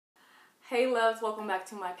Hey loves, welcome back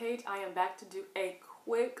to my page. I am back to do a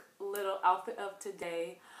quick little outfit of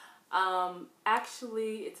today.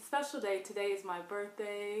 Actually, it's a special day. Today is my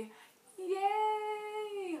birthday.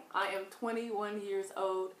 Yay! I am 21 years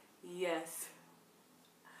old. Yes.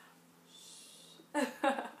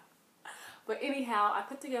 But anyhow, I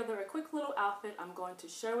put together a quick little outfit I'm going to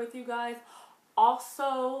share with you guys.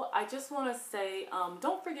 Also, I just want to say,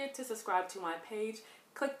 don't forget to subscribe to my page.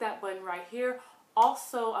 Click that button right here.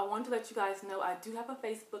 Also, I want to let you guys know I do have a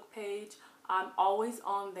Facebook page. I'm always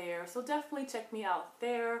on there, so definitely check me out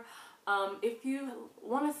there. If you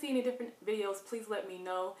want to see any different videos, please let me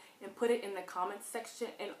know and put it in the comments section.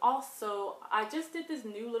 And also, I just did this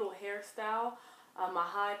new little hairstyle, my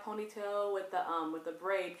high ponytail with the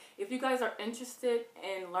braid. If you guys are interested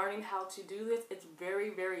in learning how to do this, it's very,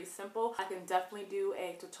 very simple. I can definitely do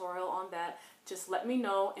a tutorial on that. Just let me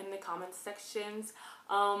know in the comments sections.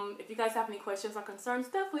 If you guys have any questions or concerns,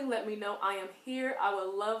 definitely let me know. I am here. I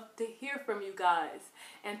would love to hear from you guys.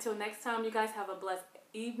 Until next time, you guys have a blessed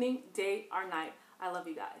evening, day, or night. I love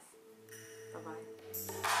you guys. Bye-bye.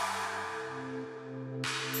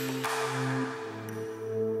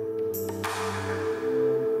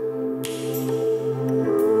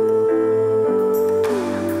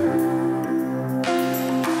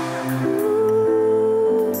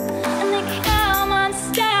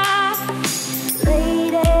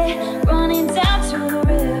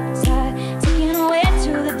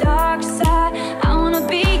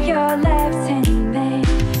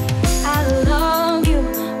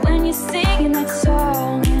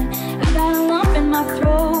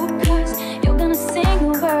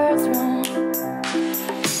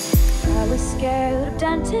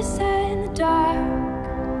 Dentists in the dark.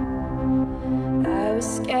 I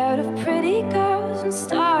was scared of pretty girls and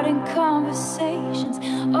starting conversations.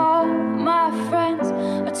 All my friends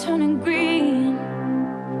are turning green.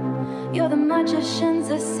 You're the magician's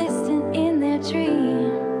assistant in their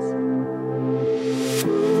dream.